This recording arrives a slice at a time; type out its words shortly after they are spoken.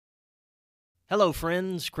Hello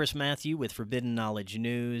friends, Chris Matthew with Forbidden Knowledge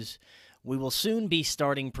News. We will soon be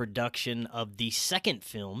starting production of the second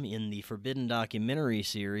film in the Forbidden documentary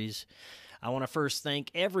series. I want to first thank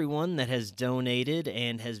everyone that has donated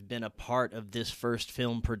and has been a part of this first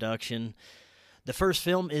film production. The first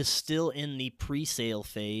film is still in the pre-sale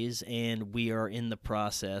phase, and we are in the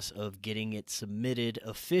process of getting it submitted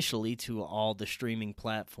officially to all the streaming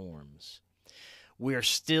platforms. We are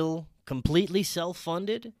still completely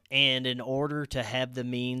self-funded, and in order to have the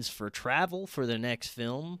means for travel for the next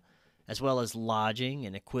film, as well as lodging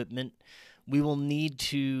and equipment, we will need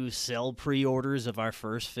to sell pre-orders of our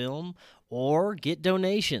first film or get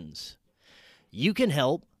donations. You can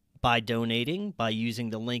help by donating by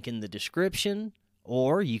using the link in the description,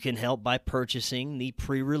 or you can help by purchasing the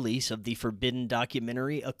pre-release of the Forbidden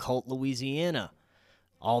documentary Occult, Louisiana.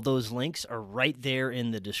 All those links are right there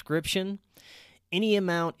in the description. Any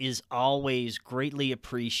amount is always greatly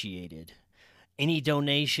appreciated. Any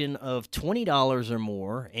donation of $20 or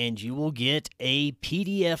more, and you will get a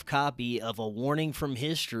PDF copy of A Warning from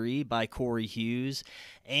History by Corey Hughes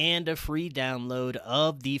and a free download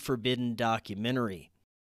of the Forbidden documentary.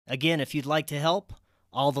 Again, if you'd like to help,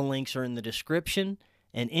 all the links are in the description,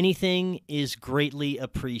 and anything is greatly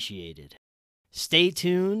appreciated. Stay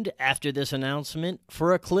tuned after this announcement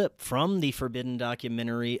for a clip from the Forbidden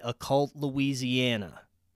documentary Occult, Louisiana.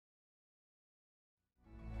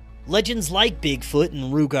 Legends like Bigfoot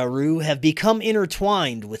and Rougarou have become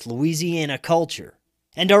intertwined with Louisiana culture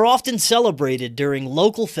and are often celebrated during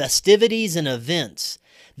local festivities and events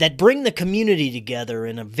that bring the community together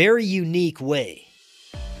in a very unique way.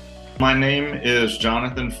 My name is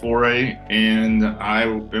Jonathan Foray, and I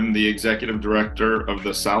am the Executive Director of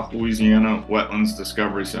the South Louisiana Wetlands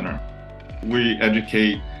Discovery Center. We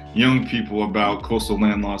educate young people about coastal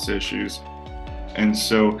land loss issues. And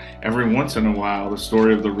so every once in a while, the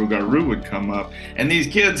story of the Rougarou would come up, and these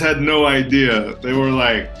kids had no idea. They were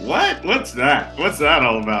like, what? What's that? What's that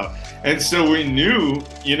all about? And so we knew,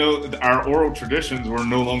 our oral traditions were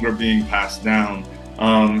no longer being passed down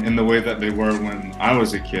in the way that they were when I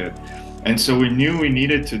was a kid. And so we knew we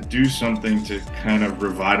needed to do something to kind of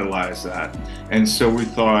revitalize that. And so we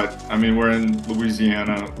thought, we're in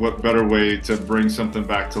Louisiana, what better way to bring something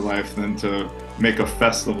back to life than to make a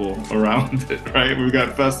festival around it, right? We've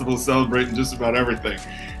got festivals celebrating just about everything.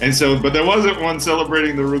 And so, but there wasn't one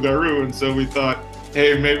celebrating the Rougarou, and so we thought,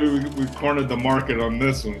 hey, maybe we've cornered the market on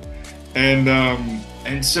this one.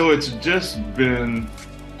 And so it's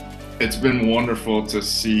been wonderful to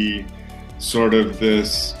see sort of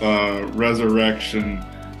this resurrection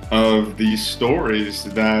of these stories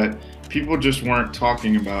that people just weren't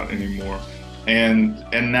talking about anymore. And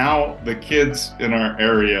now the kids in our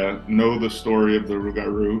area know the story of the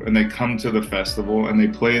Rougarou, and they come to the festival and they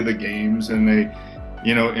play the games and they,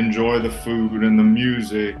 enjoy the food and the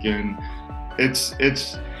music, and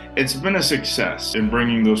it's been a success in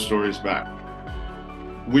bringing those stories back.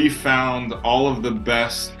 We found all of the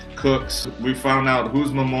best cooks. We found out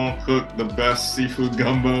whose maman cooked the best seafood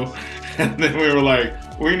gumbo, and then we were like,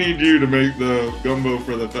 we need you to make the gumbo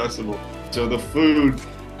for the festival. So the food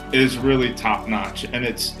is really top-notch, and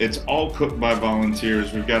it's all cooked by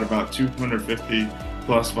volunteers. We've got about 250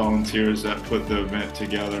 plus volunteers that put the event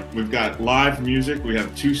together. We've got live music. We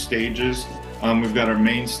have 2 stages. We've got our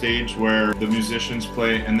main stage where the musicians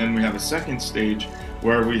play, and then we have a second stage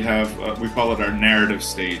where we have, we call it our narrative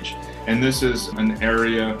stage. And this is an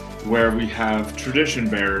area where we have tradition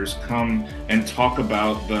bearers come and talk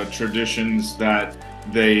about the traditions that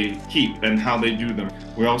they keep and how they do them.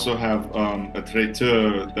 We also have a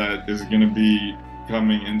traiteur that is going to be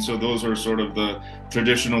coming, and so those are sort of the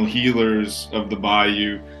traditional healers of the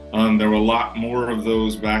bayou. There were a lot more of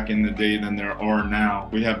those back in the day than there are now.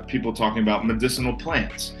 We have people talking about medicinal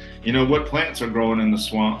plants. What plants are growing in the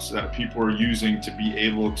swamps that people are using to be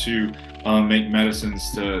able to make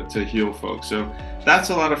medicines to heal folks. So that's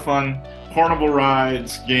a lot of fun. Carnival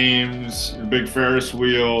rides, games, big Ferris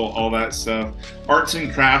wheel, all that stuff. Arts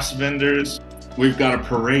and crafts vendors. We've got a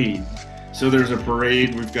parade. So there's a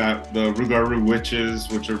parade. We've got the Rougarou witches,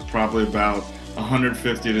 which are probably about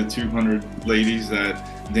 150 to 200 ladies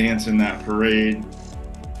that dance in that parade.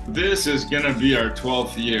 This is going to be our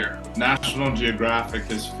 12th year. National Geographic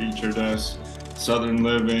has featured us, Southern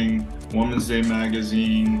Living, Women's Day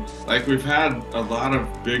magazine. We've had a lot of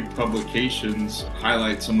big publications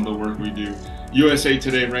highlight some of the work we do. USA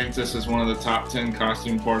Today ranked us as one of the top 10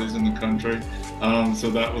 costume parties in the country. So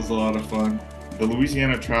that was a lot of fun. The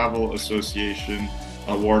Louisiana Travel Association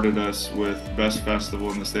awarded us with Best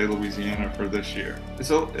Festival in the state of Louisiana for this year. It's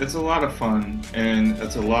a lot of fun, and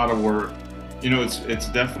it's a lot of work. It's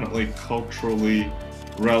definitely culturally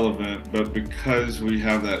relevant, but because we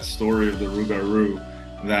have that story of the Rougarou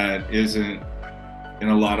that isn't in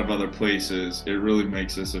a lot of other places, it really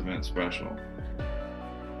makes this event special.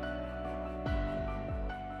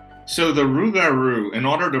 So the Rougarou, in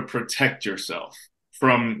order to protect yourself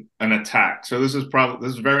from an attack, so this is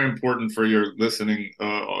very important for your listening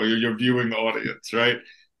or your viewing audience, right?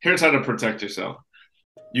 Here's how to protect yourself.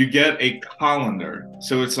 You get a colander,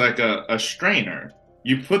 so it's like a strainer.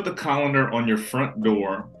 You put the colander on your front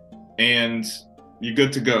door and you're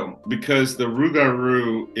good to go, because the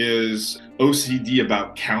Rougarou is OCD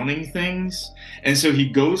about counting things. And so he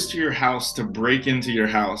goes to your house to break into your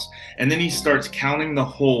house, and then he starts counting the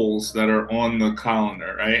holes that are on the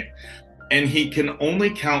colander, right? And he can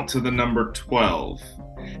only count to the number 12.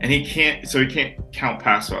 And he can't count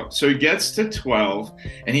past 12. So he gets to 12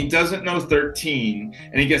 and he doesn't know 13,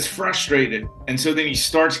 and he gets frustrated. And so then he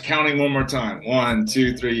starts counting one more time. 1,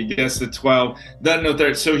 2, 3, he gets to 12, doesn't know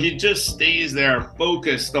 13. So he just stays there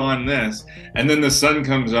focused on this. And then the sun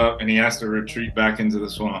comes up and he has to retreat back into the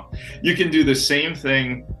swamp. You can do the same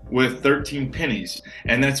thing with 13 pennies.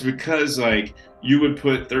 And that's because, like, you would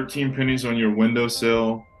put 13 pennies on your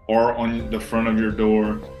windowsill or on the front of your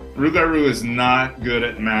door. Rougarou is not good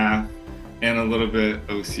at math and a little bit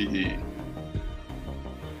OCD.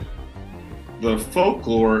 The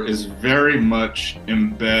folklore is very much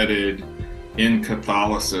embedded in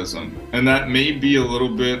Catholicism, and that may be a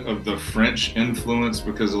little bit of the French influence,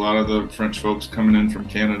 because a lot of the French folks coming in from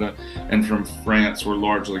Canada and from France were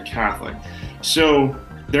largely Catholic. So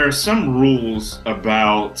there are some rules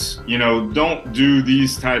about, don't do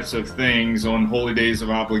these types of things on holy days of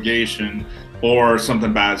obligation, or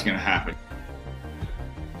something bad is going to happen.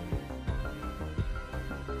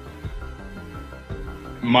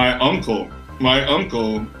 My uncle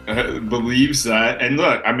believes that. And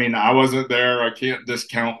look, I mean, I wasn't there. I can't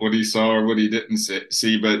discount what he saw or what he didn't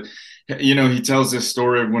see. But, he tells this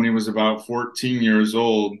story of when he was about 14 years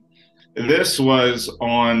old. This was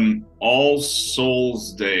on All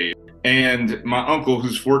Souls Day. And my uncle,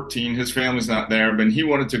 who's 14, his family's not there, but he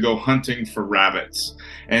wanted to go hunting for rabbits.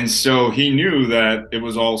 And so he knew that it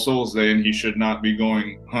was All Souls Day and he should not be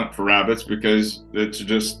going hunt for rabbits, because it's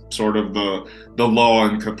just sort of the law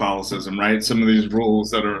in Catholicism, right? Some of these rules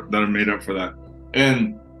that are made up for that.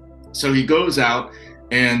 And so he goes out,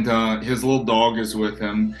 and his little dog is with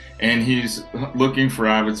him, and he's looking for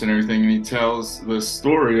rabbits and everything. And he tells the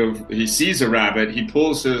story of, he sees a rabbit, he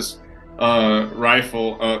pulls his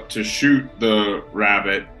rifle up to shoot the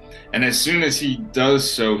rabbit, and as soon as he does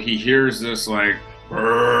so, he hears this like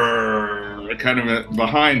kind of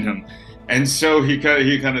behind him, and so he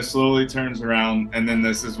kind of slowly turns around, and then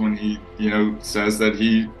this is when he says that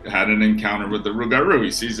he had an encounter with the Rougarou.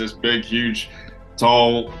 He sees this big, huge,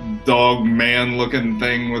 tall dog man looking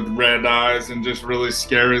thing with red eyes and just really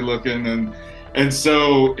scary looking, and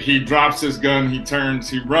so he drops his gun, he turns,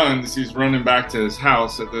 he runs, he's running back to his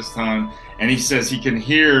house at this time, and he says he can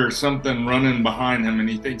hear something running behind him, and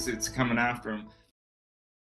he thinks it's coming after him.